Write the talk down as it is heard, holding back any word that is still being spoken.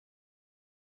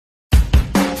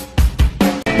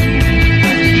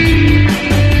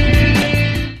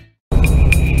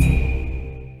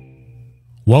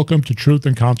Welcome to Truth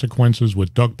and Consequences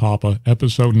with Doug Poppa,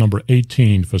 episode number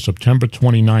 18 for September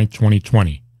 29,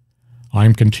 2020. I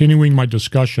am continuing my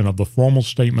discussion of the formal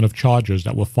statement of charges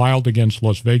that were filed against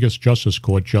Las Vegas Justice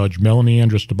Court Judge Melanie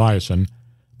Andress-Tobiasson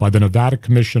by the Nevada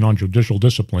Commission on Judicial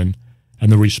Discipline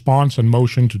and the response and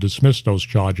motion to dismiss those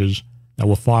charges that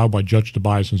were filed by Judge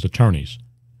Tobiasson's attorneys.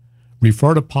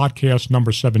 Refer to podcast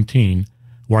number 17,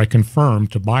 where I confirmed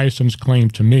Tobiasson's claim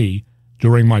to me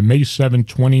during my May 7,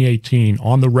 2018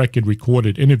 on-the-record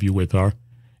recorded interview with her,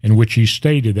 in which she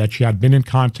stated that she had been in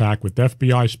contact with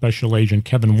FBI Special Agent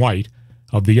Kevin White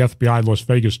of the FBI Las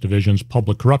Vegas Division's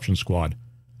Public Corruption Squad.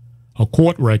 A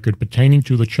court record pertaining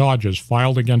to the charges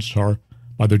filed against her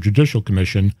by the Judicial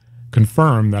Commission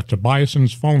confirmed that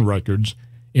Tobiasson's phone records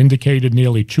indicated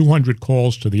nearly 200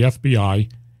 calls to the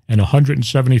FBI and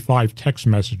 175 text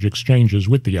message exchanges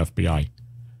with the FBI.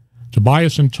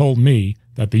 Tobiasson told me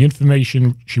that the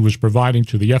information she was providing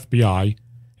to the FBI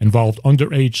involved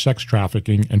underage sex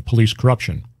trafficking and police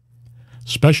corruption.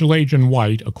 Special Agent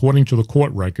White, according to the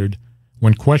court record,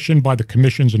 when questioned by the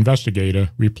Commission's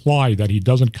investigator, replied that he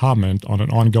doesn't comment on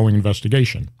an ongoing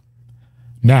investigation.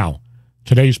 Now,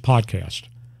 today's podcast.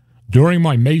 During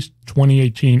my May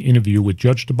 2018 interview with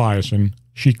Judge Tobiasson,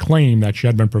 she claimed that she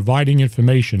had been providing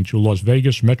information to Las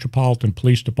Vegas Metropolitan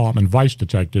Police Department vice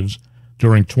detectives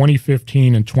during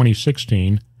 2015 and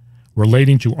 2016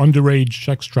 relating to underage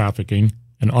sex trafficking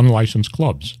and unlicensed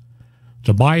clubs.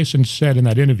 Tobiasson said in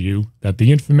that interview that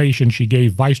the information she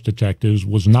gave vice detectives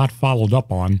was not followed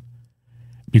up on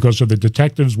because the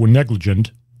detectives were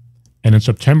negligent, and in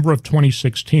September of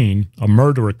 2016, a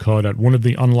murder occurred at one of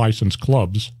the unlicensed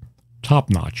clubs, Top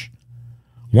Notch.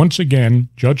 Once again,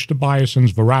 Judge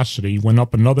Tobiasson's veracity went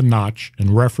up another notch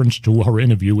in reference to her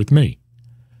interview with me.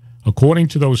 According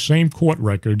to those same court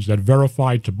records that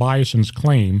verified Tobiasson's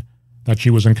claim that she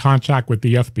was in contact with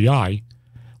the FBI,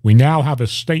 we now have a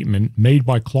statement made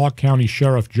by Clark County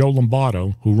Sheriff Joe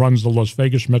Lombardo, who runs the Las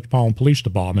Vegas Metropolitan Police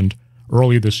Department,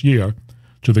 earlier this year,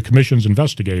 to the Commission's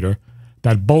investigator,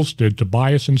 that bolstered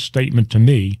Tobiasson's statement to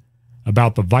me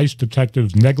about the vice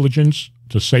detective's negligence,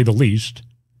 to say the least,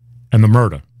 and the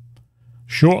murder.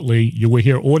 Shortly, you will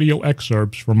hear audio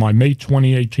excerpts from my May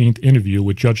 2018 interview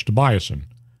with Judge Tobiasson,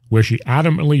 where she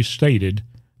adamantly stated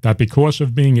that because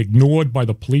of being ignored by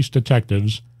the police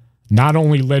detectives not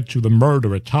only led to the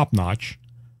murder at Top Notch,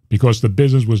 because the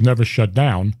business was never shut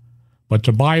down, but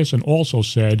Tobiasson also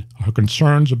said her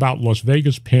concerns about Las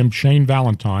Vegas pimp Shane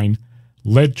Valentine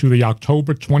led to the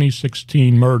October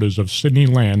 2016 murders of Sidney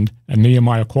Land and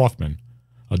Nehemiah Kaufman,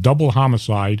 a double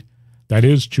homicide that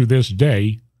is to this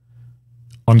day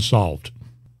unsolved.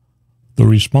 The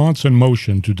response and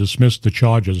motion to dismiss the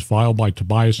charges filed by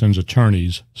Tobiasson's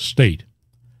attorneys state,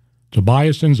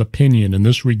 Tobiasson's opinion in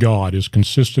this regard is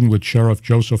consistent with Sheriff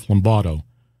Joseph Lombardo,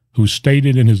 who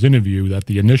stated in his interview that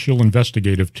the initial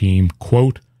investigative team,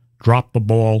 quote, dropped the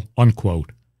ball,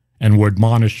 unquote, and were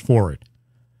admonished for it.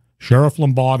 Sheriff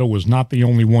Lombardo was not the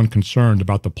only one concerned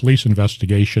about the police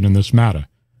investigation in this matter.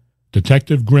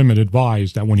 Detective Grimmett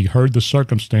advised that when he heard the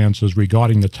circumstances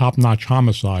regarding the top-notch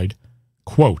homicide,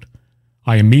 quote,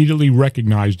 I immediately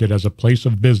recognized it as a place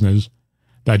of business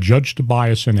that Judge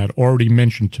Tobiasson had already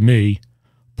mentioned to me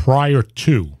prior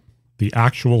to the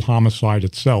actual homicide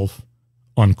itself,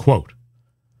 unquote.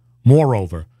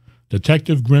 Moreover,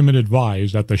 Detective Grimmett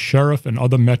advised that the sheriff and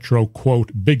other Metro,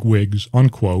 quote, bigwigs,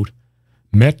 unquote,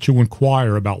 met to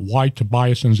inquire about why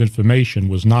Tobiasson's information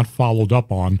was not followed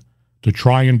up on to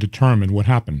try and determine what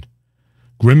happened.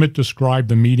 Grimmett described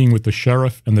the meeting with the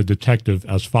sheriff and the detective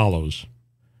as follows.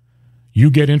 You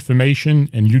get information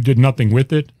and you did nothing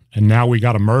with it, and now we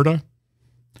got a murder?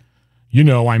 You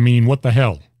know, I mean, what the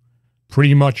hell?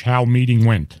 Pretty much how meeting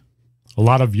went. A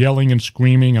lot of yelling and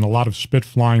screaming and a lot of spit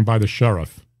flying by the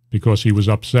sheriff because he was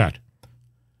upset.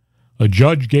 A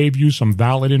judge gave you some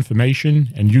valid information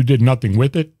and you did nothing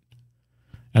with it?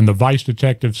 And the vice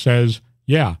detective says,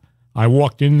 yeah, I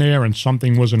walked in there and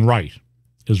something wasn't right,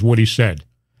 is what he said.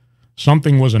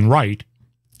 Something wasn't right.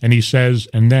 And he says,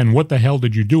 and then what the hell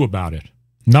did you do about it?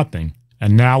 Nothing.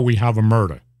 And now we have a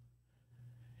murder.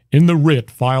 In the writ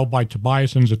filed by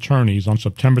Tobiasson's attorneys on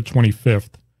September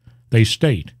 25th, they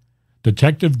state,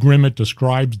 Detective Grimmett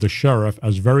describes the sheriff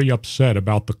as very upset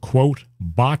about the, quote,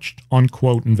 botched,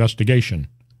 unquote, investigation.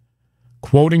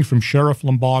 Quoting from Sheriff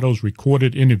Lombardo's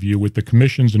recorded interview with the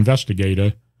Commission's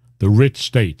investigator, the writ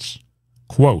states,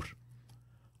 quote,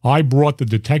 I brought the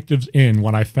detectives in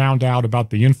when I found out about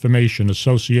the information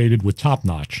associated with Top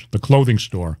Notch, the clothing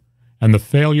store, and the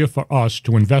failure for us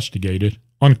to investigate it,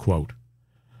 unquote.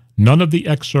 None of the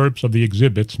excerpts of the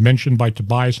exhibits mentioned by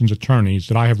Tobiasson's attorneys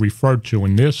that I have referred to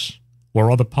in this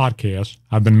or other podcasts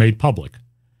have been made public.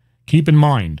 Keep in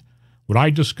mind, what I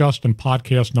discussed in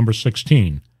podcast number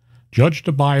 16, Judge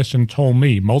Tobiasson told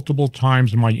me multiple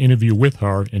times in my interview with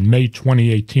her in May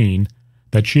 2018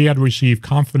 that she had received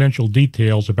confidential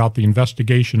details about the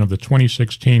investigation of the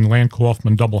 2016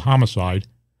 Land-Kaufman double homicide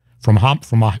from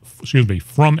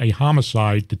a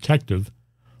homicide detective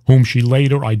whom she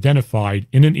later identified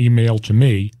in an email to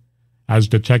me as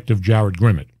Detective Jared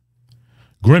Grimmett.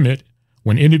 Grimmett,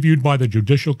 when interviewed by the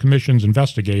Judicial Commission's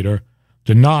investigator,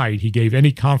 denied he gave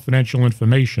any confidential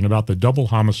information about the double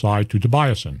homicide to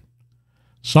Tobiasson.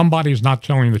 Somebody is not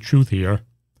telling the truth here,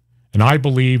 and I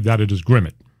believe that it is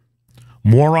Grimmett.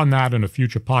 More on that in a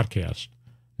future podcast.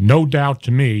 No doubt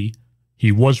to me,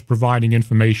 he was providing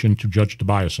information to Judge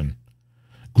Tobiasson.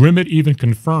 Grimmett even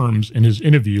confirms in his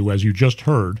interview, as you just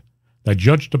heard, that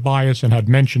Judge Tobiasson had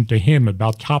mentioned to him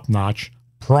about Top Notch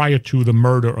prior to the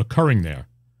murder occurring there.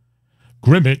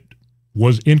 Grimmett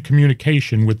was in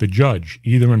communication with the judge,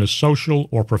 either on a social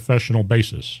or professional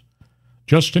basis.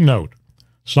 Just to note,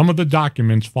 some of the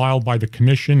documents filed by the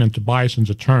Commission and Tobiasson's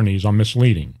attorneys are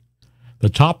misleading. The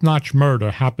Top Notch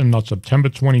murder happened on September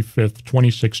 25,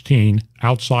 2016,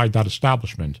 outside that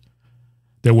establishment.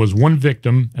 There was one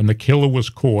victim, and the killer was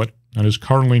caught and is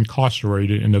currently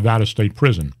incarcerated in Nevada State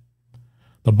Prison.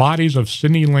 The bodies of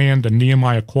Sidney Land and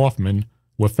Nehemiah Kaufman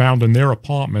were found in their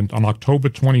apartment on October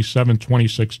 27,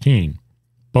 2016,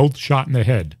 both shot in the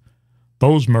head.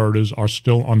 Those murders are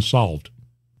still unsolved.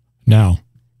 Now,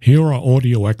 here are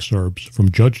audio excerpts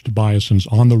from Judge Tobiasson's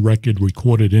on-the-record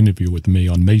recorded interview with me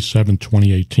on May 7,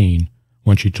 2018,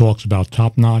 when she talks about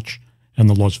Top Notch and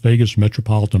the Las Vegas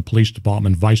Metropolitan Police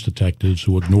Department vice detectives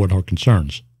who ignored her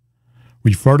concerns.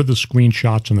 Refer to the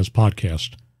screenshots in this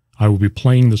podcast. I will be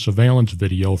playing the surveillance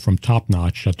video from Top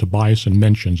Notch that Tobiasson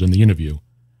mentions in the interview.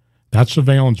 That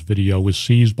surveillance video was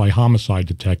seized by homicide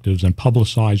detectives and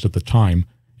publicized at the time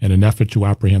in an effort to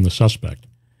apprehend the suspect.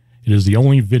 It is the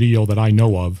only video that I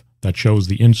know of that shows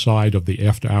the inside of the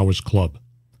after-hours club.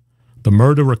 The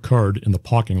murder occurred in the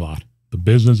parking lot. The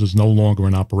business is no longer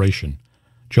in operation.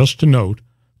 Just to note,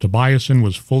 Tobiasson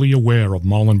was fully aware of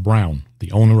Marlon Brown,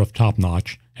 the owner of Top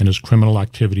Notch, and his criminal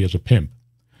activity as a pimp.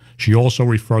 She also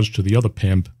refers to the other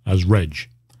pimp as Reg.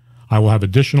 I will have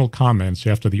additional comments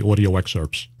after the audio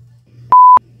excerpts.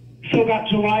 So about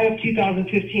July of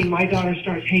 2015, my daughter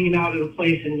starts hanging out at a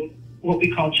place in what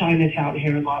we call Chinatown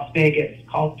here in Las Vegas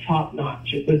called Top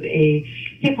Notch. It was a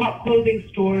hip-hop clothing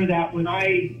store that when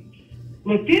I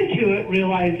looked into it,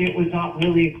 realized it was not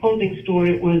really a clothing store.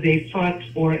 It was a front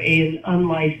for an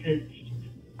unlicensed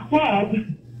club,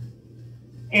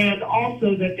 and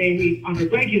also that they, on a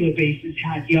regular basis,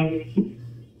 had young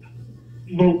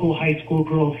local high school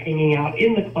girls hanging out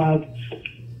in the club,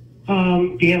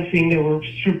 dancing. There were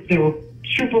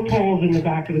stripper poles in the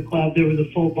back of the club. There was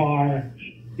a full bar.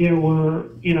 There were,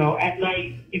 at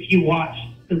night, if you watched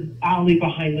the alley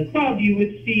behind the club, you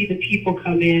would see the people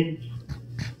come in,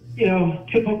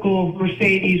 typical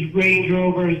Mercedes, Range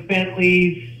Rovers,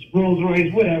 Bentleys, Rolls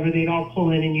Royce, whatever. They'd all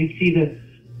pull in and you'd see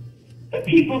the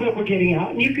people that were getting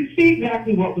out. And you could see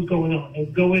exactly what was going on. They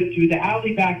would go in through the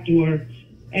alley back door,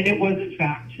 and it was, in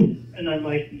fact, an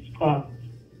unlicensed club.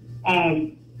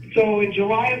 So in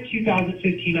July of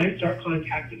 2015, I start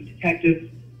contacting detectives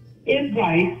in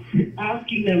Vice,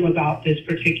 asking them about this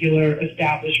particular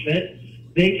establishment.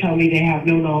 They tell me they have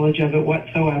no knowledge of it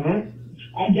whatsoever.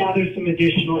 I gather some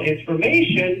additional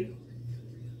information,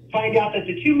 find out that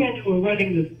the two men who are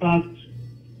running this club,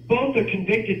 both are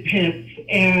convicted pimps,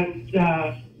 and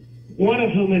one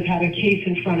of whom has had a case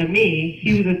in front of me.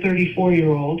 He was a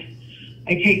 34-year-old.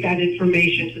 I take that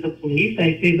information to the police.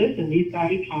 I say, listen, these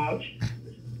guys have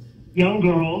young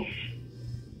girls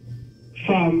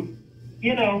from,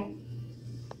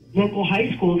 local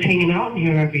high schools hanging out in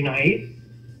here every night.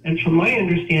 And from my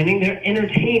understanding, they're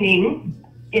entertaining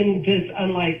in this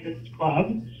unlicensed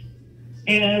club.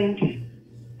 And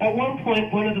at one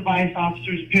point, one of the vice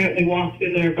officers apparently walked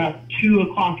in there about 2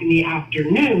 o'clock in the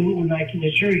afternoon, when I can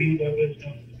assure you there was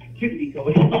no activity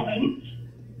going on,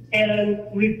 and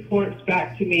reports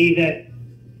back to me that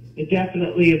it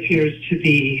definitely appears to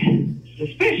be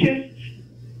suspicious.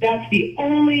 That's the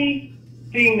only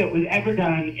thing that was ever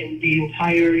done in the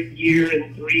entire year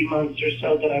and 3 months or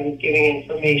so that I was giving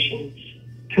information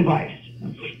to Vice.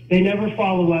 They never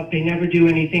follow up. They never do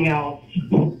anything else.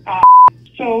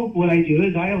 So what I do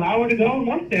is I allow her to go and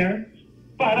work there,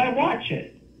 but I watch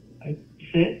it. I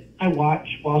sit, I watch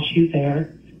while she's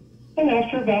there, and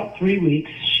after about 3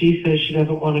 weeks, she says she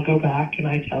doesn't want to go back, and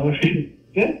I tell her,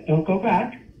 good, don't go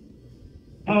back.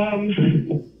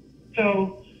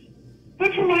 So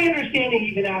But from my understanding,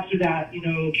 even after that, you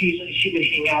know, occasionally she would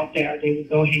hang out there. They would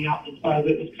go hang out in the club.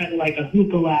 It was kind of like a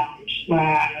hookah lounge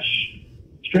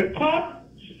 / strip club.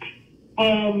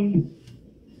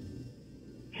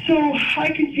 So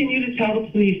I continue to tell the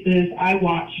police this. I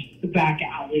watch the back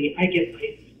alley. I get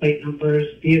plate numbers,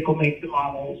 vehicle makes and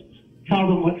models, tell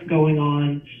them what's going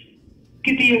on,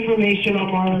 get the information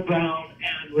on Marlon Brown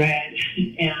and Red,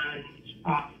 and,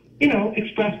 you know,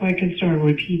 express my concern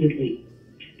repeatedly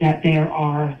that there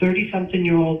are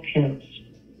 30-something-year-old pimps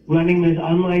running this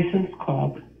unlicensed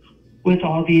club with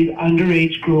all these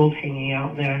underage girls hanging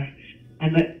out there.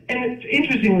 And it's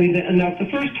interestingly enough,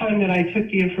 the first time that I took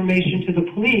the information to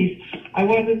the police, I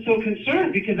wasn't so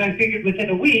concerned because I figured within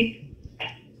a week,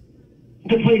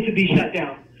 the place would be shut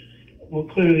down. Well,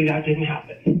 clearly that didn't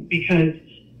happen because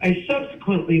I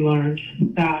subsequently learned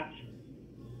that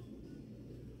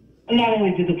not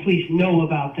only did the police know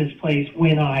about this place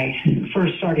when I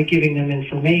first started giving them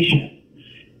information,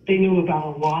 they knew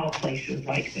about a lot of places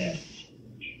like this.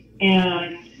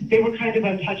 And they were kind of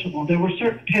untouchable. There were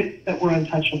certain pimps that were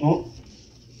untouchable,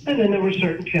 and then there were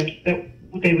certain pimps that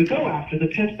they would go after. The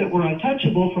pimps that were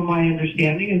untouchable, from my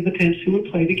understanding, is the pimps who would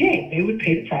play the game. They would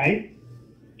pay the price.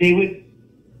 They would,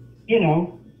 you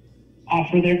know,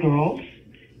 offer their girls,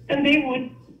 and they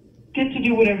would get to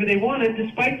do whatever they wanted,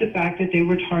 despite the fact that they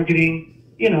were targeting,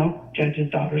 you know, judges'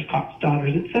 daughters, cops'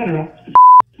 daughters, etc.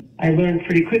 I learned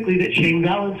pretty quickly that Shane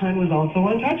Valentine was also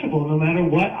untouchable. No matter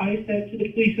what I said to the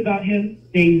police about him,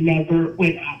 they never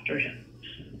went after him.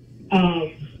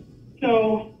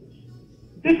 So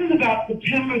this is about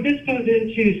September. This goes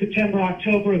into September,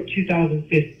 October of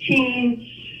 2015.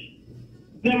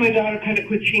 Then my daughter kind of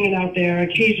quit hanging out there.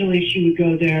 Occasionally she would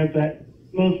go there, but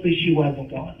mostly she wasn't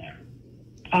going there.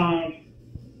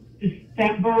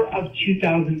 December of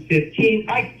 2015,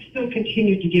 I still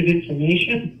continued to give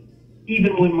information,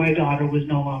 even when my daughter was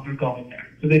no longer going there.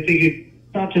 So they figured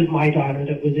it's not just my daughter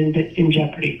that was in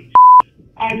jeopardy.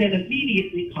 I then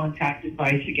immediately contacted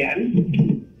Vice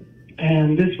again,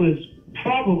 and this was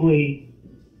probably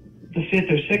the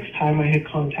 5th or 6th time I had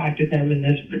contacted them in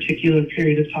this particular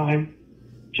period of time,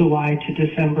 July to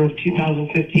December of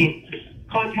 2015.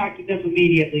 Contacted them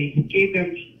immediately, gave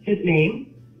them his name,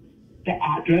 the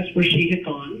address where she had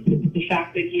gone, the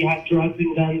fact that he had drugs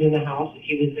and guns in the house, that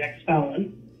he was an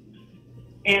ex-felon,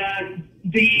 and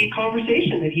the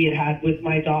conversation that he had had with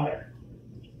my daughter,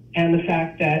 and the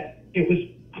fact that it was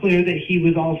clear that he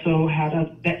was also had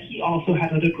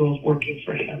other girls working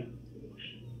for him.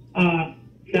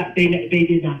 That they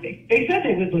did nothing. They said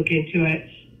they would look into it.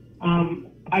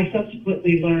 I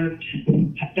subsequently learned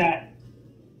that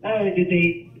not only did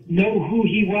they know who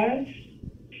he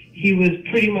was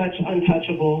pretty much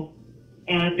untouchable,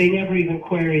 and they never even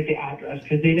queried the address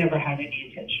because they never had any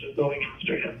intention of going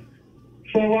after him.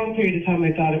 For a long period of time,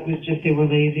 I thought it was just they were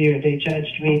lazy or they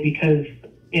judged me because,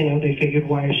 you know, they figured,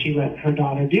 why is she letting her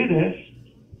daughter do this?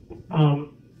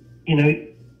 You know,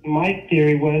 my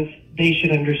theory was they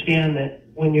should understand that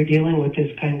when you're dealing with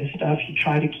this kind of stuff, you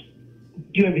try to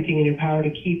do everything in your power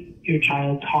to keep your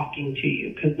child talking to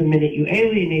you, because the minute you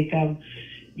alienate them,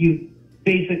 you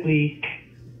basically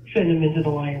send them into the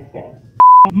lion's den.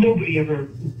 Nobody ever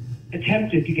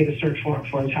attempted to get a search warrant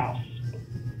for his house,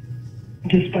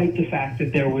 despite the fact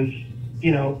that there was,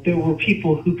 you know, there were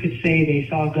people who could say they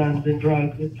saw guns and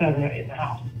drugs, etc. in the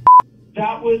house.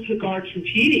 That was the guards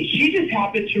repeating. She just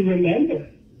happened to remember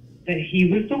that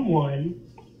he was the one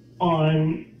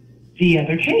on the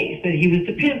other case, that he was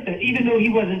the pimp, that even though he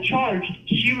wasn't charged,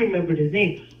 she remembered his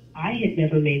name. I had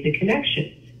never made the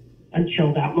connection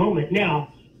until that moment.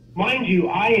 Now, mind you,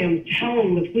 I am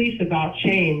telling the police about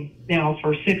Shane now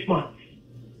for 6 months.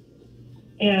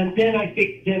 And then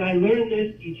I learned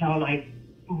this detail and I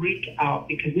freak out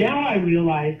because now I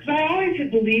realize, because I always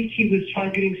had believed he was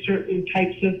targeting certain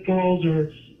types of girls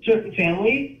or certain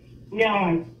families. Now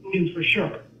I knew for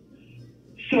sure.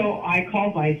 So I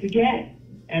called Vice again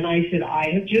and I said, I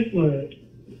have just learned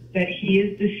that he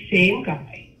is the same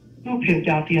guy who pimped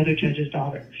out the other judge's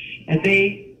daughter. And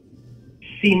they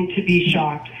seemed to be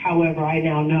shocked. However, I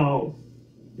now know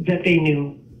that they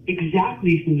knew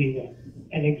exactly who he was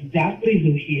and exactly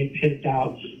who he had pimped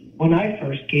out when I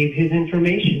first gave his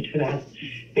information to them.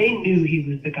 They knew he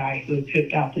was the guy who had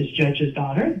pimped out this judge's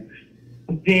daughter.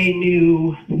 They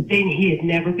knew he had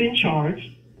never been charged.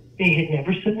 They had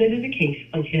never submitted a case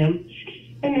on him,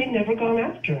 and they'd never gone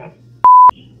after him.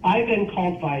 I then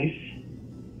called Vice,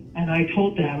 and I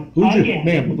told them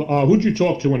who'd you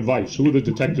talk to in Vice? Who are the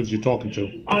detectives you're talking to?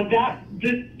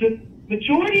 The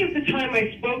majority of the time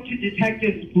I spoke to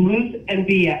Detectives Bluth and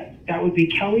Biez. That would be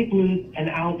Kelly Bluth and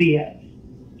Al Biez.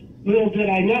 Little did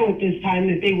I know at this time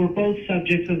that they were both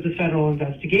subjects of the federal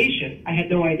investigation. I had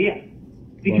no idea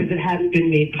because it hadn't been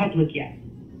made public yet.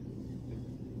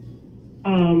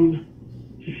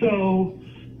 So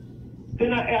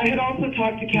then I had also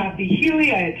talked to Kathy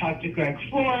Huey, I had talked to Greg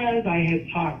Flores, I had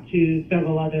talked to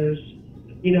several others,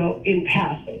 you know, in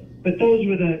passing. But those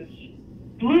were the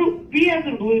B as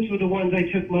in Blues were the ones I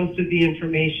took most of the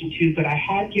information to, but I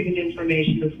had given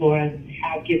information to Flores and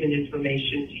had given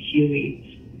information to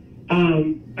Huey.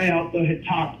 I also had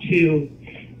talked to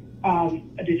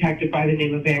a detective by the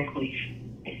name of Van Cleef.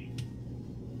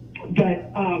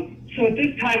 But so at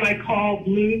this time I call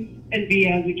Blues and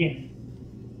Diaz again,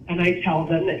 and I tell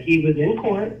them that he was in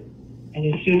court,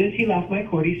 and as soon as he left my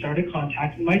court, he started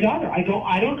contacting my daughter. I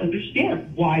don't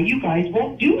understand why you guys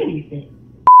won't do anything.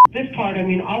 This part, I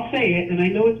mean, I'll say it, and I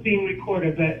know it's being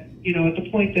recorded, but, you know, at the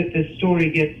point that this story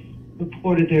gets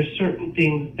reported, there's certain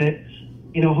things that,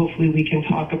 you know, hopefully we can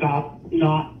talk about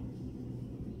not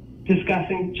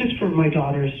discussing, just for my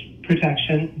daughter's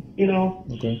protection, you know?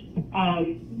 Okay.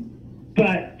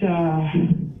 But, you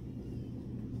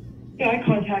know, I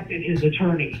contacted his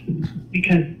attorney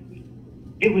because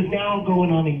it was now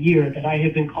going on a year that I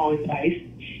had been calling ICE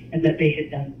and that they had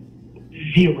done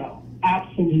zero,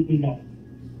 absolutely nothing.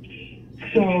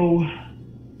 So,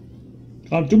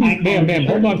 ma'am,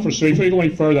 hold on for a second. Before you go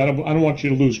any further, I don't want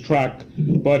you to lose track.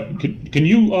 But can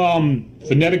you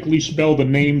phonetically spell the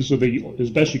names of as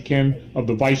best you can, of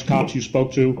the vice cops you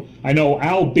spoke to? I know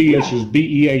Al Bias is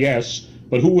B-E-A-S,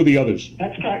 but who were the others?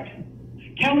 That's correct.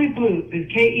 Kelly Bluth is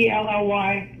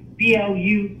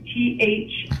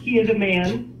K-E-L-L-Y-B-L-U-T-H. He is a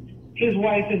man. His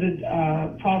wife is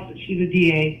a prostitute. She's a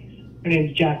DA. Her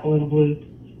name's Jacqueline Bluth.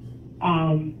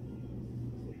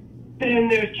 Then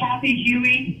there's Kathy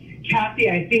Huey. Kathy,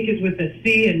 I think, is with a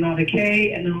C and not a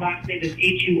K, and then last name is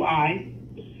H-U-I.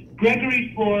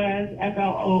 Gregory Flores,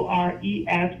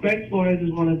 F-L-O-R-E-S. Greg Flores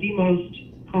is one of the most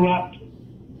corrupt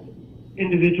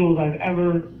individuals I've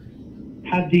ever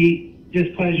had the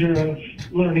displeasure of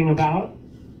learning about.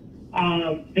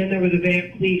 Then there was a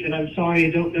Van Cleef, and I'm sorry, I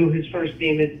don't know his first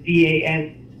name. It's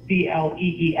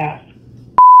V-A-N-C-L-E-E-S.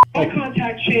 I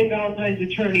contact Shane Valentine's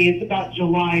attorney. It's about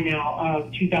July now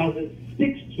of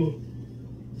 2016.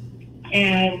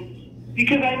 And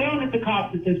because I know that the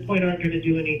cops at this point aren't going to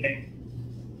do anything,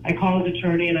 I call his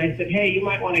attorney and I said, hey, you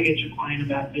might want to get your client a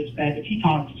message that if he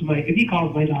calls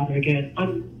my daughter again,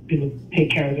 I'm going to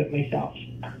take care of it myself.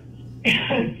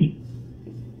 And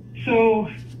so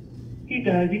he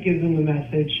does. He gives him the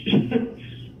message.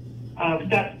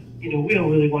 That's, you know, we don't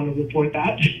really want to report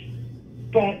that.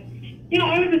 But, you know,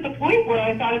 I was at the point where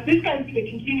I thought, if this guy's going to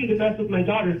continue to mess with my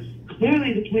daughter,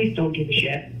 clearly the police don't give a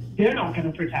shit. They're not going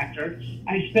to protect her.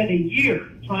 I spent a year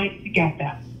trying to get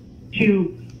them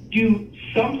to do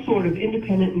some sort of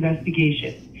independent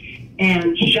investigation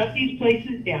and shut these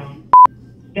places down.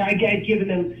 I had given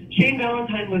them, Shane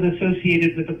Valentine was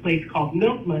associated with a place called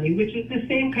Milk Money, which is the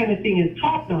same kind of thing as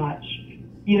Top Notch.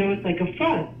 You know, it's like a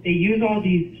front. They use all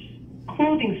these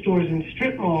clothing stores and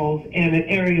strip malls and at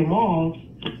area malls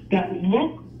that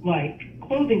look like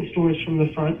clothing stores from the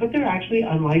front, but they're actually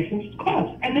unlicensed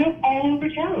clubs, and they're all over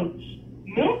town.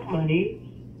 Milk Money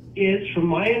is, from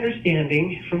my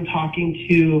understanding, from talking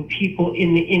to people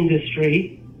in the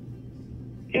industry,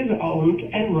 is owned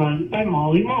and run by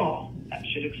Molly Mall. That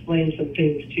should explain some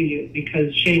things to you,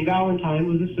 because Shane Valentine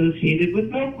was associated with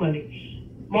Milk Money.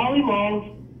 Molly Mall's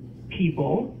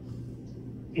people,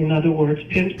 in other words,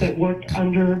 pimps that worked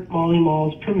under Molly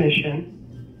Mall's permission,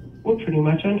 were pretty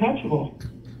much untouchable.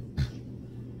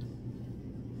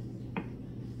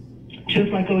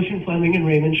 Just like Ocean Fleming and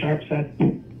Raymond Sharp said.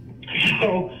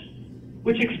 So,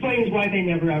 which explains why they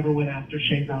never ever went after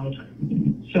Shane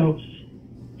Valentine. So,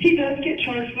 he does get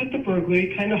charged with the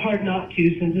burglary, kind of hard not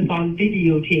to since it's on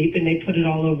videotape and they put it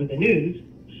all over the news.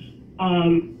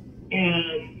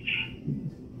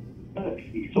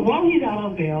 So while he's out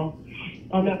on bail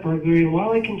on that burglary, and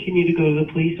while I continue to go to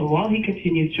the police, and while he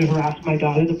continues to harass my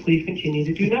daughter, the police continue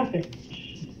to do nothing.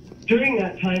 During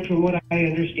that time, from what I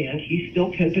understand, he's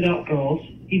still pimping out girls,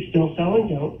 he's still selling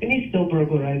dope, and he's still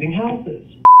burglarizing houses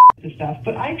and stuff.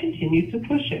 But I continued to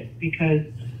push it because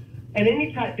at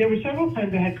any time, there were several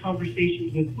times I had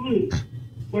conversations with Blue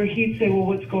where he'd say, well,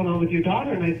 what's going on with your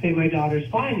daughter? And I'd say, my daughter's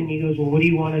fine. And he goes, well, what do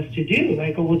you want us to do? And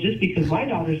I go, well, just because my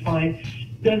daughter's fine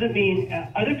doesn't mean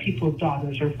other people's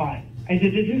daughters are fine. I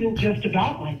said, this isn't just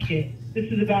about my kids. This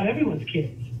is about everyone's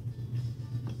kids.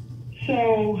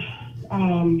 So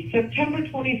September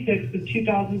 26th of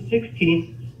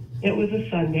 2016, it was a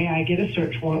Sunday, I get a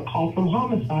search warrant call from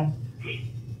homicide.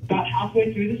 About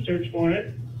halfway through the search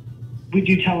warrant, we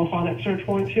do telephonic search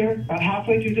warrants here. About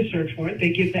halfway through the search warrant,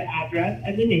 they give the address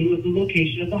and the name of the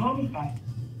location of the homicide.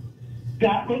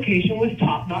 That location was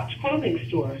Top Notch Clothing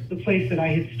Store, the place that I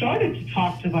had started to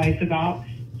talk to Vice about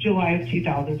July of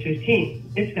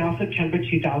 2015. It's now September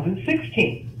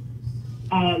 2016.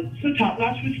 So Top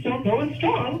Notch was still going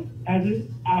strong as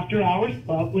an after-hours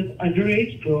club with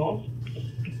underage girls.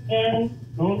 And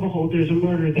lo and behold, there's a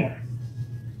murder there.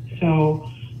 So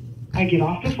I get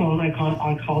off the phone, I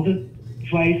call the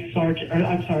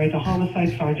the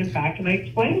homicide sergeant back, and I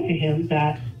explained to him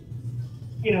that,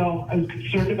 you know, I was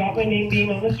concerned about my name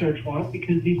being on the search warrant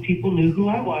because these people knew who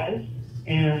I was,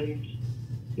 and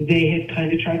they had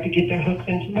kind of tried to get their hooks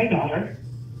into my daughter.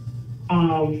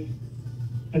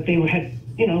 But they had,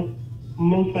 you know,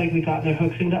 most likely gotten their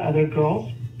hooks into other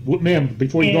girls. Well, ma'am,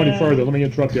 before you go any further, let me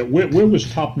interrupt you. Where was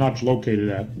Top Notch located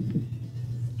at?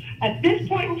 At this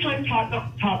point in time,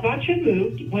 Top Notch had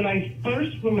moved. When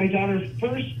my daughter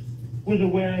first was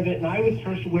aware of it, and I was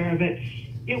first aware of it,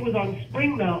 it was on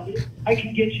Spring Mountain. I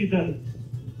can get you the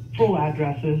full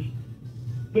addresses,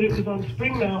 but it was on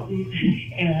Spring Mountain,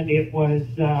 and it was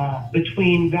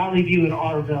between Valley View and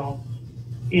Arville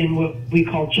in what we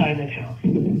call Chinatown.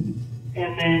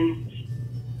 And then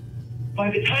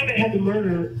by the time it had the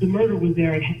murder was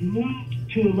there. It had moved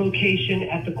to a location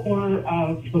at the corner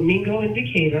of Flamingo and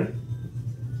Decatur,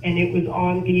 and it was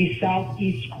on the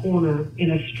southeast corner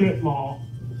in a strip mall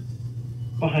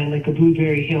behind like a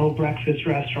Blueberry Hill breakfast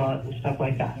restaurant and stuff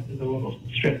like that. It was a little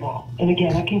strip mall. And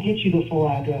again, I can get you the full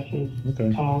addresses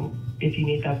if you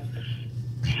need them.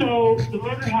 So the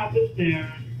murder happens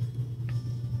there.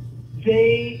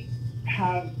 They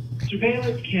have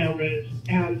surveillance cameras,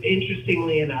 and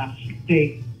interestingly enough,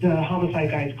 the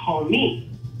homicide guys call me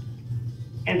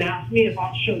and asked me if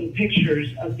I'll show the pictures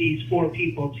of these 4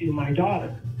 people to my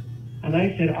daughter. And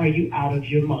I said, are you out of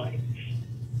your mind?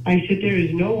 I said, there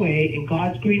is no way in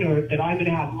God's green earth that I'm going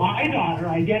to have my daughter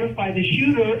identify the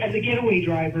shooter and the getaway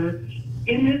driver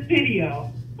in this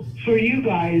video for you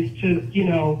guys to, you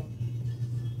know,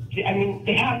 I mean,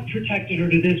 they haven't protected her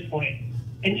to this point.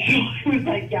 And so I was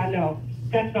like, yeah, no,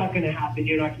 that's not going to happen.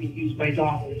 You're not going to use my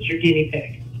daughter as your guinea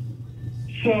pig.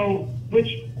 So, which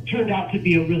turned out to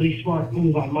be a really smart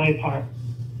move on my part.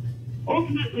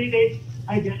 Ultimately, they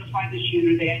identified the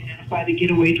shooter. They identified the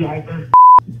getaway driver.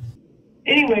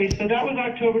 Anyway, so that was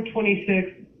October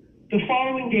 26th. The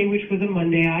following day, which was a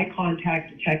Monday, I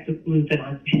contact Detective Bluth, and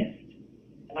I'm pissed.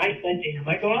 And I said to him,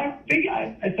 I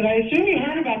said, I assume you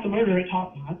heard about the murder at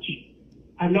Top Notch.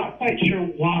 I'm not quite sure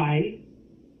why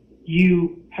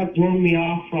you have blown me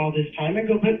off for all this time. I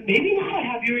go, but maybe now I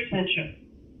have your attention.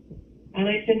 And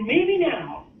I said, maybe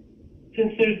now,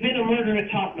 since there's been a murder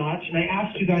at Top Notch, and I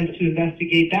asked you guys to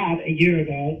investigate that a year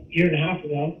and a half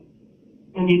ago,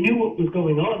 and you knew what was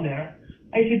going on there,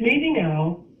 I said, maybe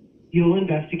now you'll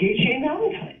investigate Shane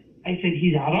Valentine. I said,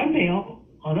 he's out on bail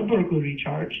on a burglary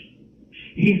charge.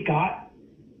 He's got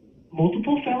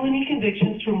multiple felony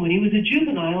convictions from when he was a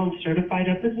juvenile and certified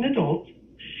up as an adult.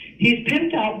 He's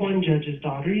pimped out one judge's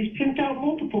daughter. He's pimped out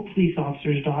multiple police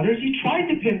officers' daughters. He tried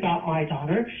to pimp out my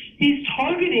daughter. He's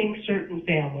targeting certain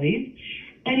families,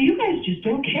 and you guys just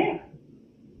don't care.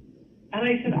 And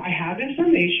I said, I have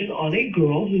information on a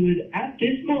girl who is at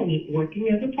this moment working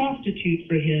as a prostitute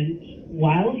for him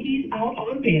while he's out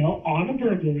on bail on a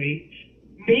burglary.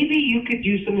 Maybe you could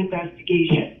do some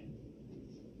investigation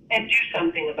and do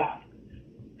something about it.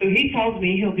 So he tells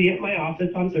me he'll be at my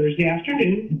office on Thursday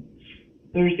afternoon.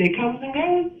 Thursday comes and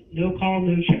goes, no call,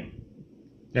 no show.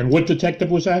 And what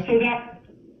detective was that? So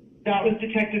that was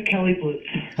Detective Kelly Bluth.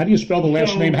 How do you spell the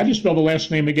last name? How do you spell the last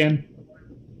name again?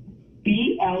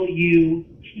 Bluth.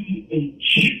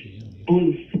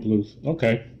 Bluth. Bluth.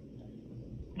 Okay.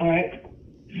 All right.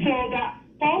 So that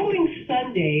following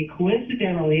Sunday,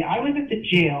 coincidentally, I was at the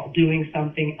jail doing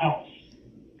something else.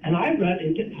 And I run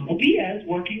into Tobiasson'S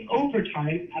working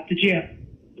overtime at the jail.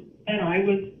 And I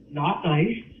was not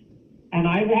nice. And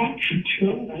I walked up to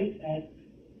him and I said,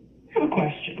 I have a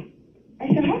question. I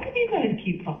said, how come you guys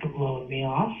keep fucking blowing me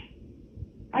off?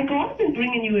 I go, I've been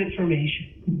bringing you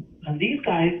information on these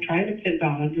guys trying to pimp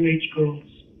out underage girls.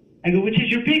 I go, which is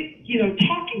your big,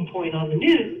 talking point on the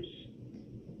news.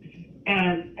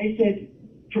 And I said,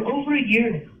 for over a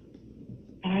year now.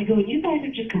 And I go, you guys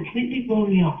have just completely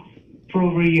blown me off for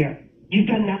over a year. You've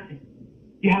done nothing.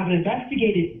 You haven't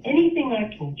investigated anything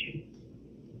I've told you.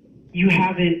 You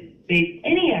haven't made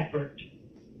any effort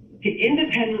to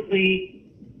independently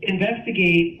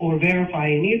investigate or verify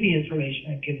any of the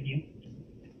information I've given you.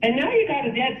 And now you got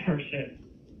a dead person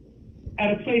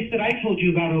at a place that I told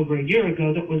you about over a year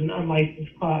ago that was an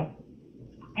unlicensed club.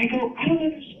 I go, I don't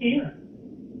understand.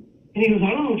 And he goes, I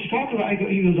don't know what you're talking about.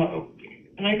 He goes, oh.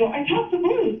 And I go, I talked to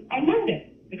Blue on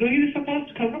Monday. I go, he was supposed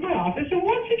to come to my office, and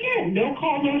once again, no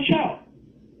call, no show.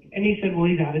 And he said, well,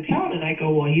 he's out of town. And I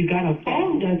go, well, he's got a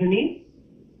phone, doesn't he?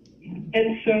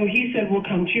 And so he said, we'll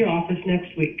come to your office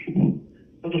next week.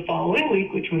 So the following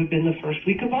week, which would have been the first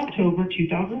week of October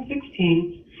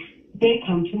 2016, they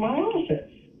come to my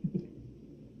office.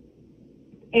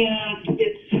 And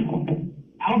it's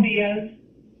Al Diaz,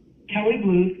 Kelly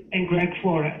Bluth, and Greg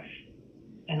Flores.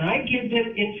 And I give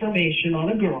them information on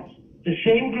a girl. The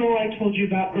same girl I told you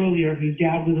about earlier, whose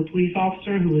dad was a police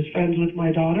officer who was friends with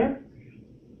my daughter.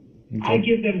 Okay. I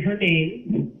give them her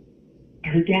name,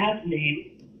 her dad's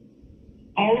name,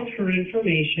 all of her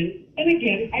information. And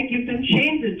again, I give them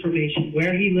Shane's information,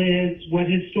 where he lives, what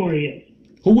his story is.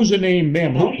 Who was the name,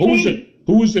 ma'am?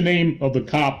 Who was the name of the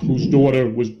cop whose daughter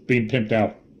was being pimped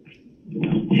out?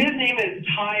 His name is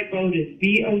Ty Bowden,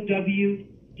 Bowden.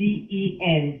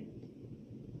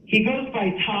 He goes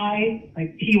by Ty,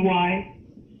 like T-Y,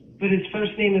 but his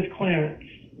first name is Clarence.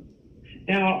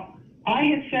 Now, I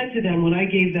had said to them when I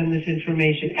gave them this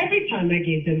information, every time I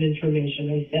gave them information,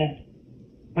 I said,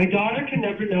 my daughter can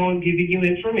never know I'm giving you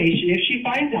information. If she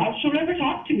finds out, she'll never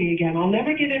talk to me again. I'll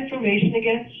never get information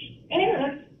again.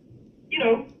 And, you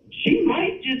know, she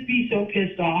might just be so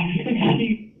pissed off that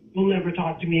she will never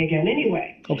talk to me again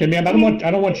anyway. Okay, ma'am, I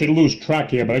don't want you to lose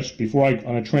track here, but before I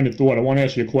on a train of thought, I want to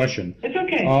ask you a question. It's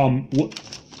okay.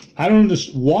 I don't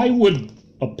understand. Why would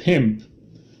a pimp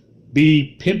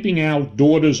be pimping out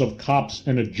daughters of cops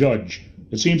and a judge?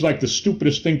 It seems like the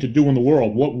stupidest thing to do in the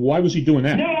world. Why was he doing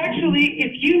that? No, actually,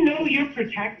 if you know you're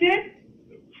protected,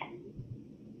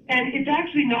 and it's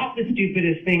actually not the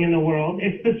stupidest thing in the world,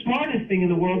 it's the smartest thing in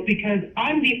the world, because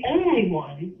I'm the only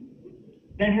one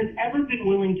that has ever been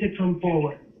willing to come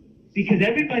forward, because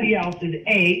everybody else is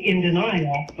A, in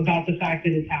denial about the fact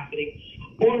that it's happening,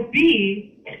 or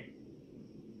B,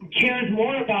 cares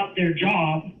more about their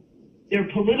job, their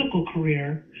political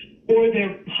career, or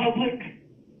their public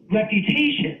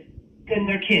reputation than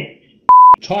their kids.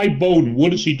 Ty Bowden,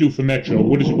 what does he do for Metro?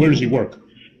 Where does he work?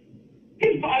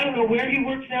 I don't know where he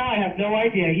works now. I have no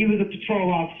idea. He was a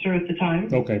patrol officer at the time.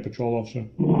 Okay, patrol officer.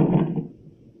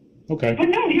 Okay. But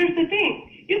no, here's the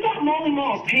thing. You've got Molly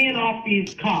Mall paying off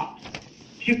these cops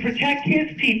to protect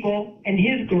his people and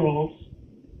his girls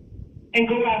and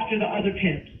go after the other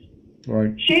pimps.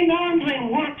 Right. Shane Valentine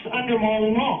works under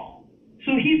Molly Mall,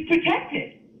 so he's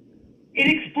protected. It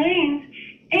explains,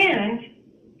 and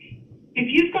if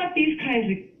you've got these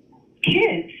kinds of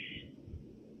kids,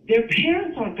 their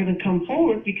parents aren't going to come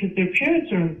forward because their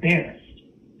parents are embarrassed.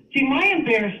 See, my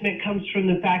embarrassment comes from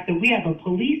the fact that we have a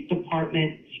police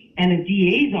department and a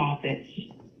DA's office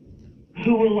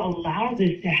who will allow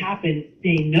this to happen.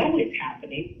 They know it's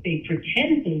happening. They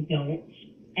pretend they don't.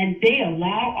 And they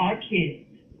allow our kids,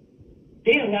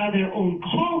 they allow their own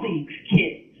colleagues'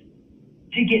 kids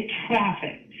to get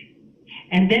trafficked.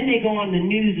 And then they go on the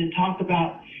news and talk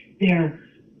about their,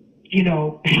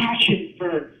 passion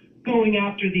for going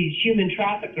after these human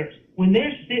traffickers when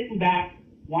they're sitting back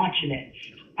watching it.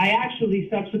 I actually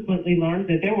subsequently learned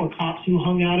that there were cops who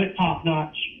hung out at Top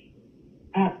Notch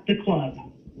at the club.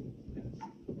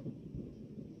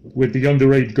 With the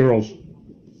underage girls.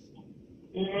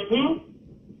 Mm-hmm.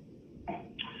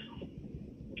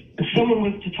 If someone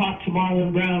was to talk to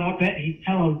Marlon Brown, I'll bet he'd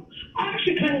tell him, I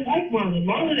actually kind of like Marlon.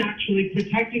 Marlon actually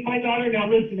protected my daughter. Now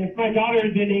listen, if my daughter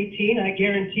had been 18, I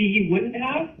guarantee he wouldn't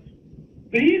have.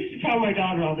 But he used to tell my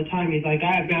daughter all the time, he's like,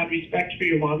 I have mad respect for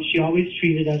your mom. She always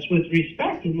treated us with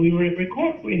respect, and we were in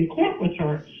court with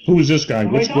her. Who is this guy?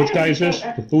 Which guy is this?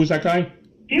 Who is that guy?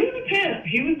 He was a pimp.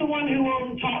 He was the one who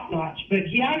owned Top Notch, but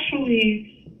he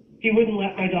wouldn't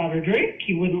let my daughter drink.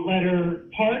 He wouldn't let her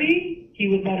party. He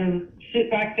would let her sit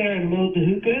back there and load the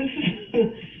hookahs.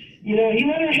 He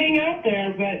let her hang out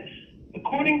there, but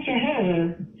according to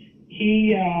her,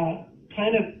 he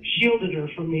kind of shielded her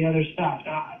from the other stuff.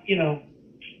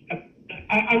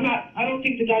 I don't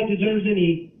think the guy deserves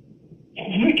any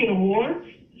freaking awards,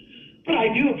 but I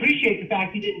do appreciate the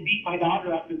fact he didn't beat my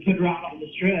daughter up and put her out on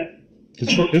the strip.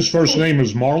 His first name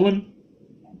is Marlon?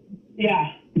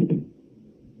 Yeah.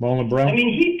 Marlon Brown? I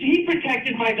mean, he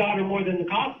protected my daughter more than the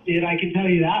cops did, I can tell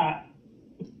you that.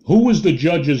 Who was the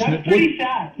judge's name? That's pretty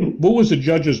sad. What was the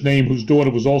judge's name whose daughter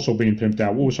was also being pimped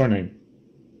out? What was her name?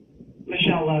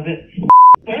 Michelle Levitt.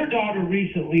 Their daughter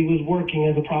recently was working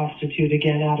as a prostitute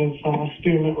again out of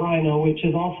Spearmint Rhino, which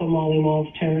is also Molly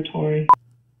Mall's territory.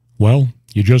 Well,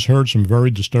 you just heard some very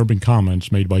disturbing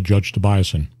comments made by Judge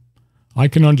Tobiasson. I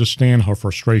can understand her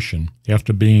frustration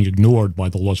after being ignored by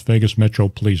the Las Vegas Metro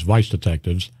Police vice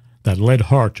detectives that led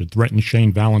her to threaten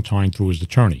Shane Valentine through his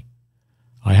attorney.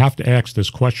 I have to ask this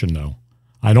question, though.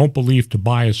 I don't believe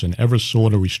Tobiasson ever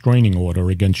sought a restraining order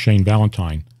against Shane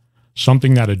Valentine,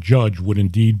 something that a judge would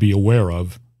indeed be aware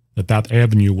of, that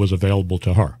avenue was available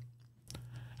to her.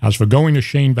 As for going to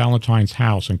Shane Valentine's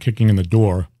house and kicking in the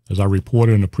door, as I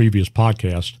reported in a previous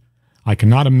podcast, I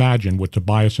cannot imagine what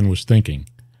Tobiasson was thinking.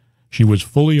 She was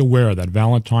fully aware that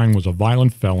Valentine was a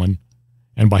violent felon,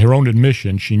 and by her own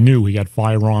admission, she knew he had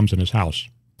firearms in his house.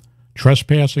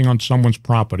 Trespassing on someone's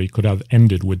property could have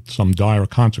ended with some dire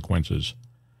consequences.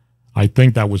 I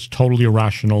think that was totally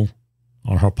irrational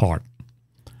on her part.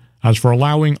 As for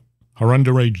allowing her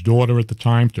underage daughter at the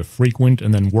time to frequent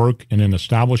and then work in an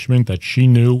establishment that she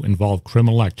knew involved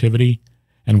criminal activity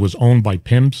and was owned by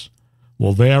pimps,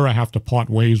 well, there I have to part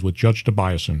ways with Judge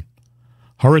Tobiasson.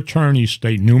 Her attorneys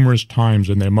state numerous times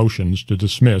in their motions to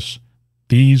dismiss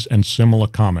these and similar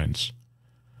comments.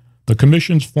 The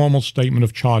Commission's formal statement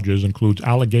of charges includes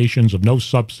allegations of no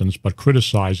substance but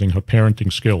criticizing her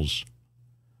parenting skills.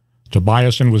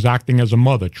 Tobiasson was acting as a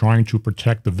mother trying to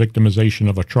protect the victimization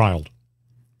of a child.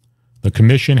 The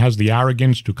Commission has the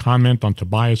arrogance to comment on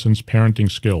Tobiasson's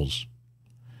parenting skills.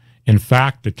 In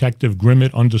fact, Detective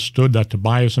Grimmett understood that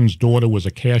Tobiasson's daughter was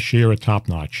a cashier at Top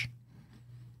Notch.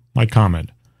 My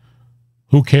comment: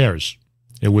 who cares?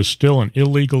 It was still an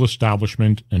illegal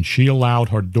establishment, and she allowed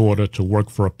her daughter to work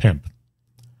for a pimp.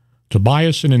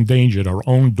 Tobiasson endangered her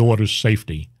own daughter's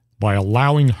safety by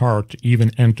allowing her to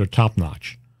even enter Top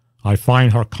Notch. I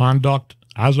find her conduct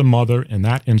as a mother in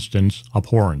that instance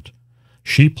abhorrent.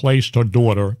 She placed her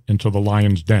daughter into the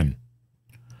lion's den.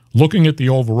 Looking at the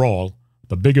overall,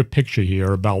 the bigger picture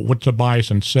here about what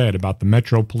Tobiasson said about the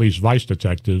Metro Police vice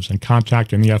detectives and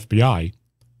contacting the FBI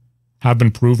have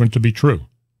been proven to be true.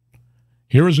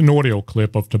 Here is an audio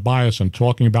clip of Tobiasson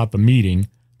talking about the meeting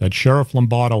that Sheriff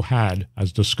Lombardo had,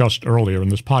 as discussed earlier in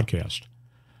this podcast.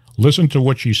 Listen to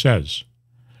what she says.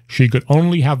 She could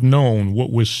only have known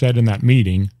what was said in that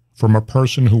meeting from a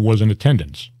person who was in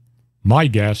attendance. My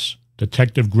guess,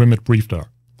 Detective Grimmett briefed her,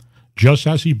 just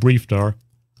as he briefed her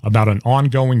about an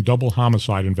ongoing double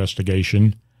homicide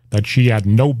investigation that she had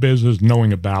no business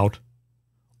knowing about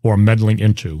or meddling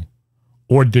into.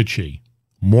 Or did she?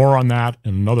 More on that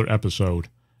in another episode.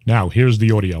 Now, here's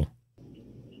the audio.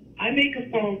 I make a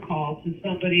phone call to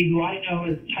somebody who I know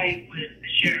is tight with the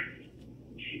sheriff.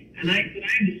 And I have a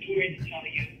story to tell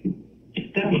you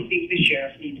that I think the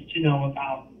sheriff needs to know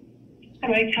about.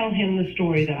 And I tell him the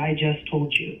story that I just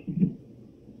told you.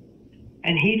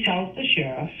 And he tells the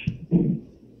sheriff.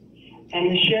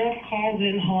 And the sheriff calls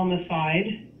in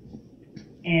homicide.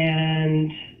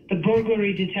 And the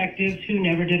burglary detectives, who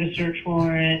never did a search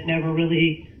warrant, never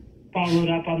really followed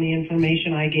up on the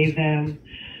information I gave them,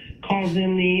 calls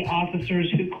in the officers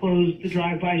who closed the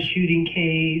drive-by shooting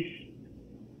case.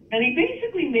 And he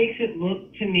basically makes it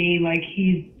look to me like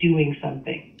he's doing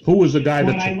something. Who was the guy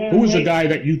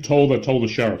that you told the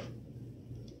sheriff?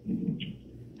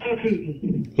 Kirk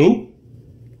Hooten. Who?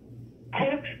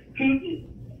 Kirk Hooten.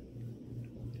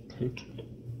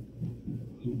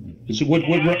 Is it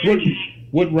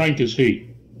what rank is he?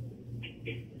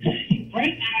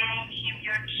 Right now, he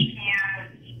works for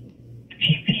the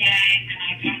PPA, and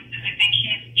I think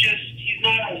he's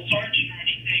not a sergeant or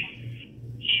anything.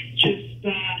 He's just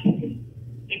the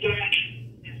guy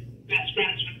is best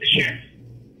friends with the sheriff.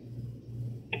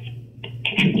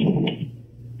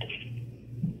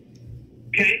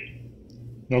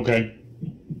 Okay.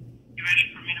 You ready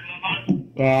for me to move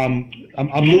on?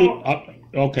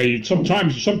 Okay.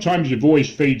 Sometimes your voice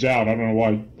fades out. I don't know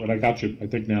why, but I got you. I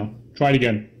think now. Try it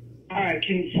again. All right.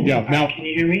 Can you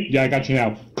hear me? Yeah, I got you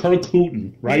now. Kirk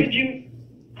Hooten, right?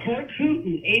 Kirk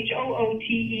Hooten,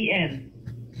 Hooten.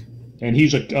 And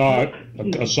he's a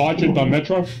sergeant on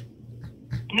Metro?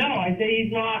 No, I say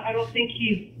he's not. I don't think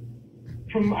he's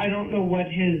I don't know what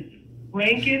his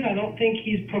rank is. I don't think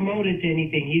he's promoted to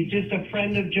anything. He's just a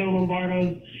friend of Joe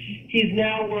Lombardo's. He's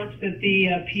now works at the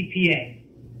PPA.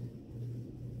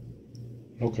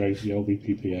 Okay, the LB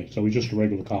PPA. So he's just a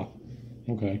regular cop.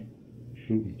 Okay.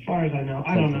 As far as I know.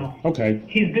 I don't know. Okay.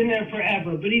 He's been there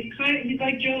forever, but he's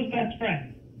like Joe's best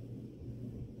friend.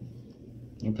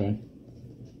 Okay.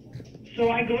 So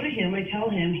I go to him, I tell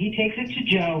him, he takes it to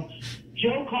Joe.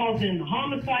 Joe calls in the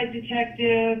homicide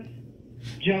detective.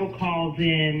 Joe calls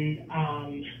in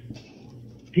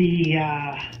the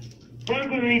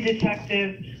burglary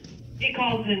detective. He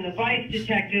calls in the vice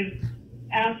detective,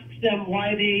 asks them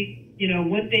why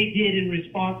what they did in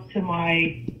response to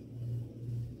my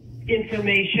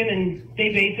information, and they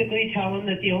basically tell him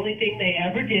that the only thing they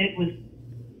ever did was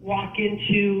walk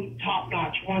into Top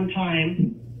Notch one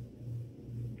time,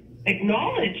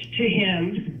 acknowledge to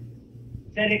him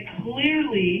that it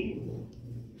clearly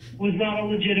was not a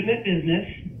legitimate business,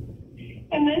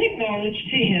 and then acknowledged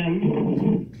to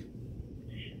him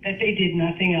that they did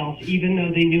nothing else, even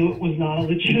though they knew it was not a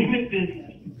legitimate business.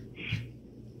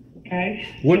 Okay?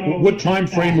 What time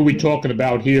frame are we talking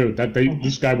about here that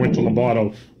this guy went to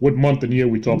Lombardo? What month and year are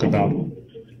we talking about?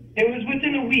 It was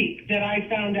within a week that I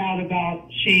found out about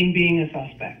Shane being a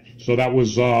suspect. So that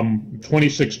was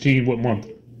 2016, what month?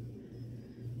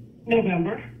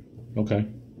 November. Okay.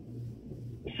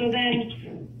 So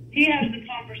then he has the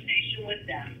conversation with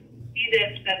them. He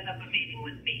then sets up a meeting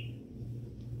with me.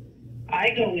 I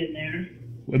go in there.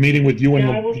 A meeting with you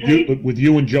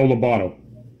and Joe Lombardo.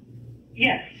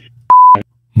 Yes.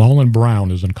 Marlon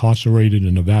Brown is incarcerated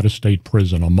in Nevada State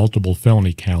Prison on multiple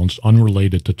felony counts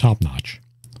unrelated to Top Notch.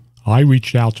 I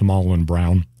reached out to Marlon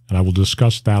Brown, and I will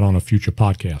discuss that on a future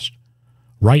podcast.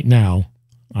 Right now,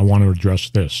 I want to address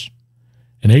this.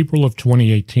 In April of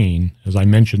 2018, as I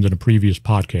mentioned in a previous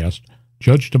podcast,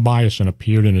 Judge Tobiasson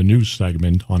appeared in a news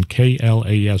segment on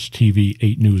KLAS-TV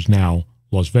 8 News Now,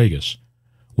 Las Vegas,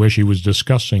 where she was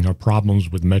discussing her problems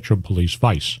with Metro Police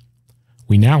Vice.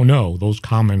 We now know those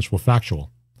comments were factual.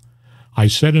 I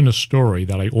said in a story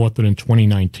that I authored in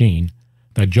 2019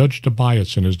 that Judge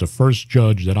Tobiasson is the first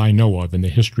judge that I know of in the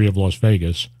history of Las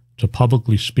Vegas to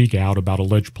publicly speak out about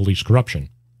alleged police corruption.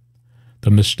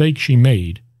 The mistake she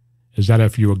made is that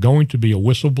if you are going to be a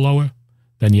whistleblower,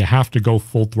 then you have to go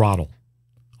full throttle.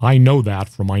 I know that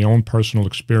from my own personal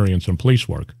experience in police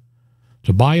work.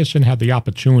 Tobiasson had the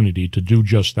opportunity to do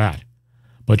just that,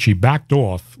 but she backed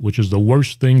off, which is the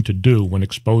worst thing to do when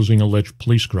exposing alleged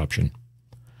police corruption.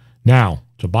 Now,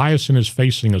 Tobiasson is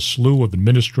facing a slew of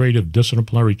administrative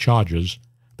disciplinary charges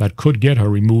that could get her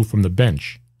removed from the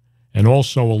bench, and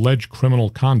also alleged criminal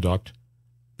conduct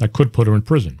that could put her in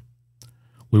prison.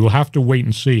 We will have to wait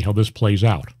and see how this plays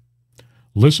out.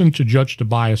 Listen to Judge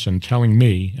Tobiasson telling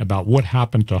me about what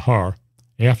happened to her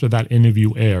after that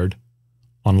interview aired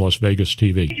on Las Vegas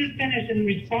TV. Just finished in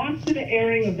response to the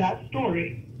airing of that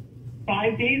story.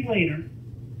 5 days later,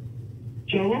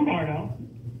 Joe Lombardo,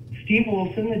 Steve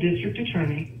Wilson, the district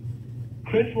attorney,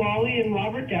 Chris Lawley and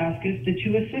Robert Daskis, the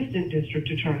two assistant district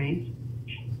attorneys,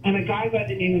 and a guy by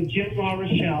the name of Jim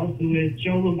LaRochelle, who is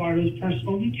Joe Lombardo's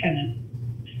personal lieutenant,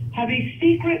 have a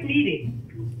secret meeting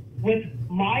with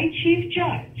my chief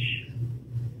judge,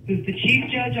 who's the chief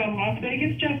judge on Las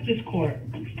Vegas Justice Court,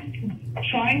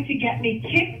 trying to get me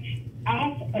kicked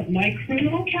out of my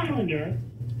criminal calendar,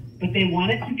 but they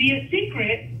want it to be a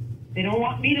secret. They don't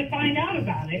want me to find out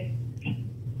about it.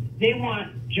 They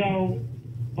want Joe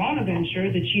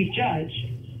Bonaventure, the chief judge,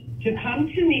 to come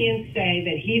to me and say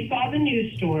that he saw the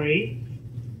news story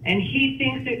and he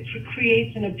thinks it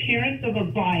creates an appearance of a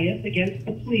bias against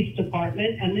the police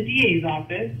department and the DA's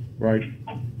office. Right.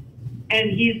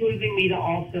 And he's losing me to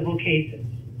all civil cases.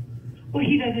 Well,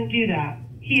 he doesn't do that.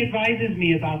 He advises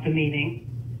me about the meeting,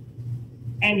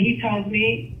 and he tells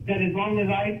me that as long as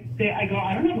I go,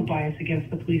 I don't have a bias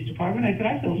against the police department. I said,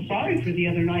 I feel sorry for the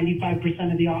other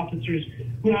 95% of the officers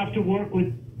who have to work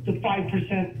with the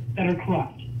 5% that are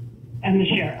corrupt and the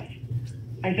sheriff.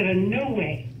 I said, in no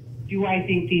way do I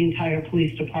think the entire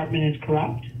police department is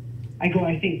corrupt. I go,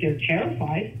 I think they're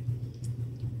terrified.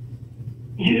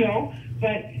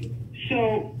 But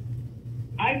so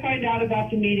I find out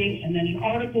about the meeting, and then an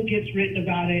article gets written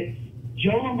about it.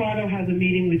 Joe Lombardo has a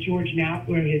meeting with George Knapp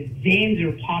where his veins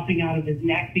are popping out of his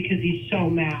neck because he's so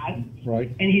mad. Right.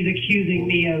 And he's accusing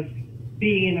me of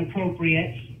being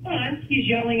inappropriate. And he's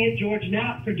yelling at George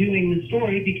Knapp for doing the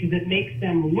story because it makes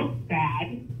them look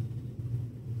bad.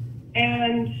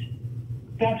 And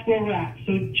that's where we're at.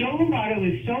 So Joe Lombardo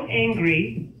is so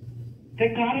angry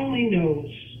that God only knows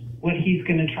what he's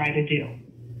going to try to do.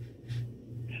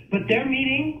 But their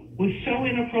meeting was so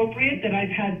inappropriate that I've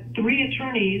had 3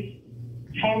 attorneys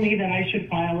tell me that I should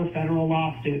file a federal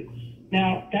lawsuit.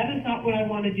 Now, that is not what I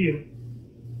want to do.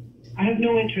 I have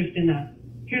no interest in that.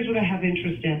 Here's what I have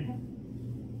interest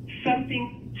in.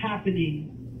 Something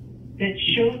happening that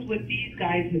shows what these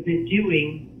guys have been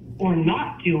doing or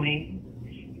not doing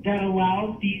that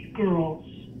allows these girls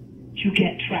to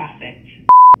get trafficked.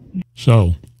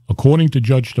 So, according to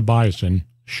Judge Tobiasson,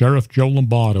 Sheriff Joe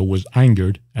Lombardo was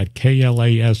angered at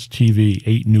KLAS-TV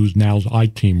 8 News Now's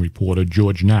I-Team reporter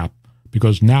George Knapp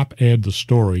because Knapp aired the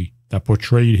story that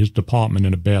portrayed his department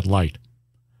in a bad light.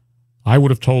 I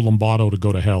would have told Lombardo to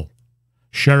go to hell.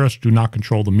 Sheriffs do not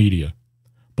control the media,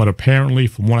 but apparently,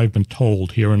 from what I've been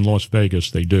told here in Las Vegas,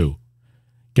 they do.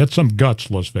 Get some guts,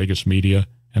 Las Vegas media,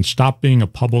 and stop being a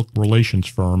public relations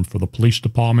firm for the police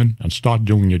department and start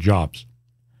doing your jobs.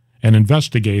 An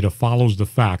investigator follows the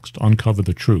facts to uncover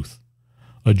the truth.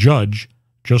 A judge,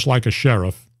 just like a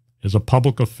sheriff, is a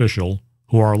public official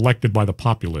who are elected by the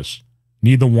populace.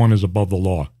 Neither one is above the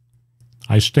law.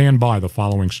 I stand by the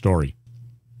following story.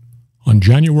 On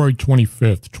January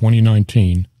 25,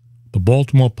 2019, the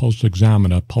Baltimore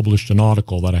Post-Examiner published an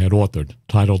article that I had authored,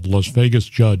 titled Las Vegas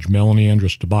Judge Melanie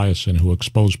Andress-Tobiasson, who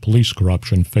exposed police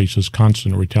corruption, faces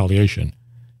constant retaliation.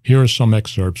 Here are some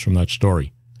excerpts from that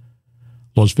story.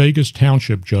 Las Vegas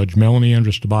Township Judge Melanie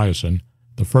Andress-Tobiasson,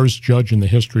 the first judge in the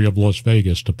history of Las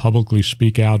Vegas to publicly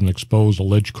speak out and expose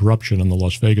alleged corruption in the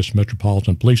Las Vegas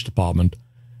Metropolitan Police Department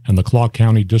and the Clark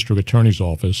County District Attorney's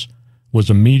Office, was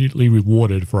immediately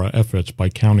rewarded for her efforts by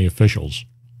county officials.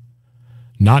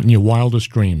 Not in your wildest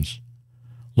dreams.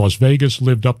 Las Vegas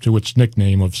lived up to its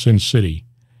nickname of Sin City,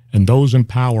 and those in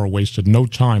power wasted no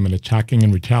time in attacking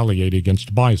and retaliating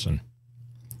against Tobiasson.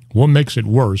 What makes it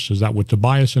worse is that what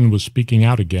Tobiasson was speaking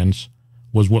out against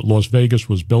was what Las Vegas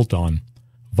was built on: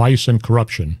 vice and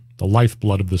corruption, the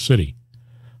lifeblood of the city.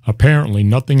 Apparently,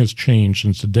 nothing has changed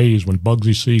since the days when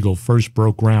Bugsy Siegel first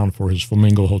broke ground for his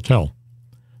Flamingo Hotel.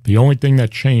 The only thing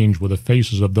that changed were the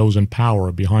faces of those in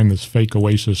power behind this fake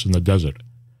oasis in the desert.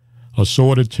 A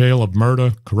sordid tale of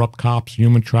murder, corrupt cops,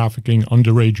 human trafficking,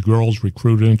 underage girls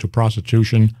recruited into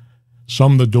prostitution,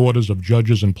 some the daughters of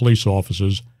judges and police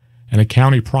officers, and a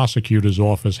county prosecutor's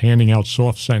office handing out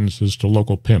soft sentences to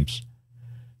local pimps.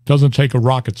 Doesn't take a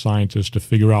rocket scientist to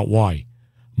figure out why.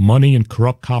 Money in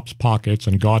corrupt cops' pockets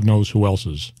and God knows who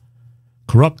else's.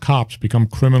 Corrupt cops become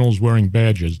criminals wearing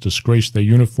badges, disgrace their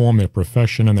uniform, their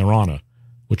profession, and their honor,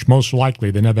 which most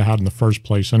likely they never had in the first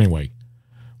place anyway.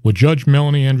 What Judge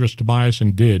Melanie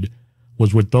Andress-Tobiasson did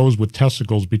was what those with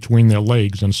testicles between their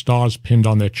legs and stars pinned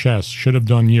on their chests should have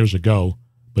done years ago,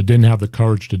 but didn't have the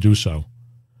courage to do so.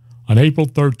 On April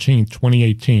 13,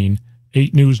 2018,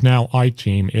 8 News Now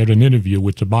I-Team aired an interview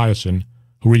with Tobiasson,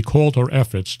 who recalled her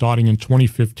efforts starting in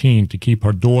 2015 to keep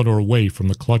her daughter away from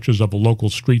the clutches of a local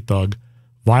street thug,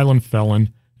 violent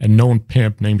felon, and known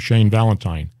pimp named Shane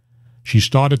Valentine. She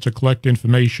started to collect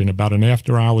information about an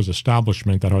after-hours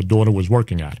establishment that her daughter was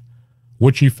working at.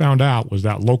 What she found out was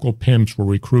that local pimps were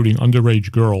recruiting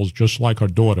underage girls just like her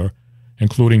daughter,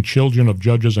 including children of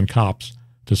judges and cops,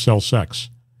 to sell sex.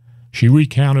 She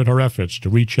recounted her efforts to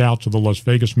reach out to the Las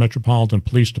Vegas Metropolitan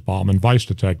Police Department vice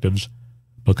detectives,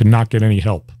 but could not get any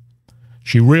help.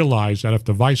 She realized that if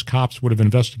the vice cops would have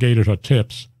investigated her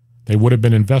tips, they would have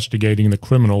been investigating the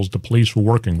criminals the police were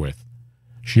working with.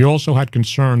 She also had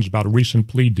concerns about recent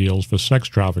plea deals for sex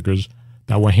traffickers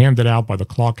that were handed out by the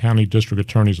Clark County District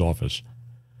Attorney's Office.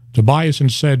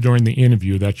 Tobiasson said during the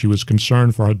interview that she was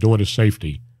concerned for her daughter's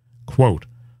safety. Quote,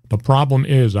 "The problem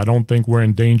is I don't think we're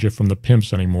in danger from the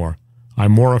pimps anymore.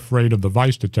 I'm more afraid of the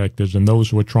vice detectives and those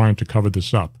who are trying to cover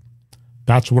this up.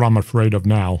 That's what I'm afraid of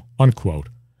now," unquote.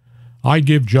 I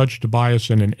give Judge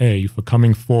Tobiasson an A for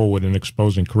coming forward and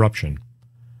exposing corruption.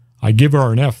 I give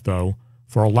her an F, though,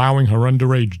 for allowing her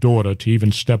underage daughter to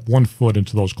even step 1 foot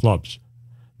into those clubs.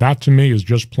 That to me is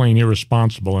just plain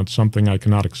irresponsible and something I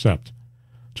cannot accept.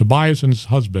 Tobiasson's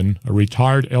husband, a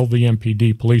retired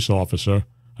LVMPD police officer,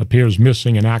 appears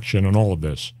missing in action in all of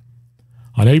this.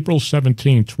 On April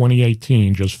 17,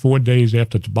 2018, just 4 days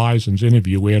after Tobiasson's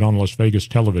interview aired on Las Vegas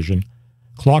television,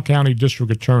 Clark County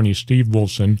District Attorney Steve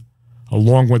Wilson,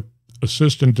 along with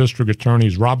Assistant District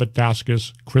Attorneys Robert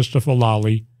Daskus, Christopher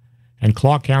Lally, and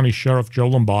Clark County Sheriff Joe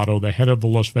Lombardo, the head of the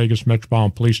Las Vegas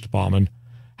Metropolitan Police Department,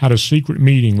 had a secret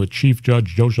meeting with Chief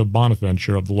Judge Joseph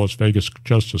Bonaventure of the Las Vegas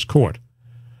Justice Court.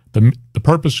 The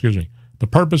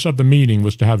purpose of the meeting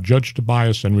was to have Judge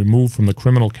Tobiasson removed from the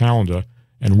criminal calendar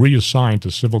and reassigned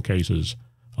to civil cases,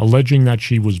 alleging that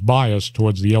she was biased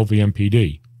towards the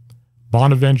LVMPD.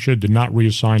 Bonaventure did not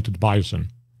reassign to Tobiasson.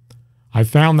 I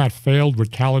found that failed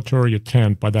retaliatory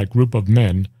attempt by that group of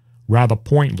men rather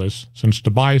pointless, since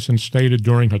Tobiasson stated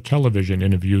during her television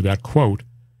interview that, quote,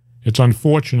 "It's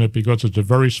unfortunate because it's a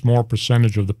very small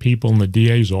percentage of the people in the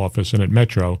DA's office and at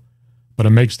Metro, but it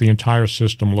makes the entire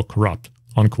system look corrupt,"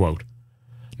 unquote.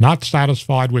 Not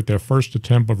satisfied with their first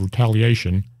attempt of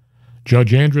retaliation,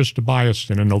 Judge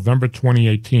Andress-Tobiasson in November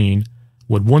 2018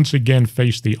 would once again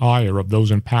face the ire of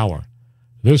those in power,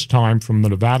 this time from the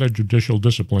Nevada Judicial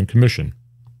Discipline Commission.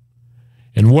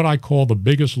 In what I call the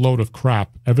biggest load of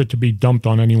crap ever to be dumped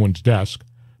on anyone's desk,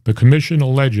 the commission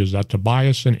alleges that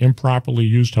Tobiasson improperly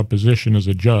used her position as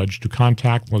a judge to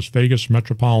contact Las Vegas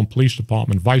Metropolitan Police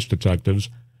Department vice detectives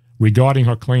regarding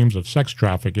her claims of sex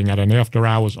trafficking at an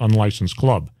after-hours unlicensed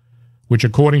club, which,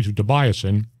 according to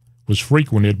Tobiasson, was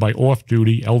frequented by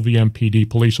off-duty LVMPD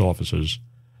police officers.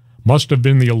 Must have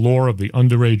been the allure of the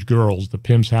underage girls the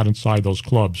pimps had inside those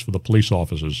clubs for the police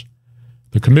officers.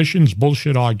 The commission's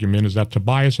bullshit argument is that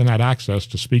Tobiasson had access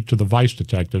to speak to the vice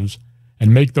detectives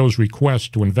and make those requests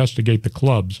to investigate the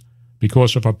clubs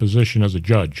because of her position as a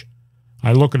judge.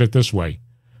 I look at it this way.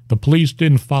 The police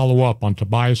didn't follow up on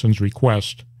Tobiasson's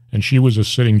request, and she was a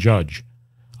sitting judge.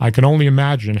 I can only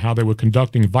imagine how they were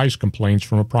conducting vice complaints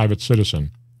from a private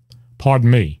citizen. Pardon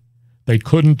me. They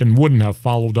couldn't and wouldn't have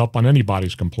followed up on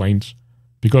anybody's complaints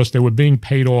because they were being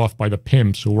paid off by the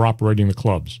pimps who were operating the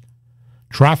clubs.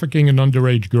 Trafficking in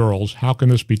underage girls, how can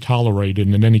this be tolerated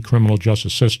in any criminal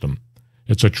justice system?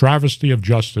 It's a travesty of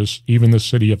justice, even the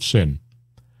city of sin.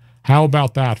 How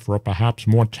about that for a perhaps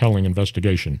more telling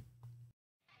investigation?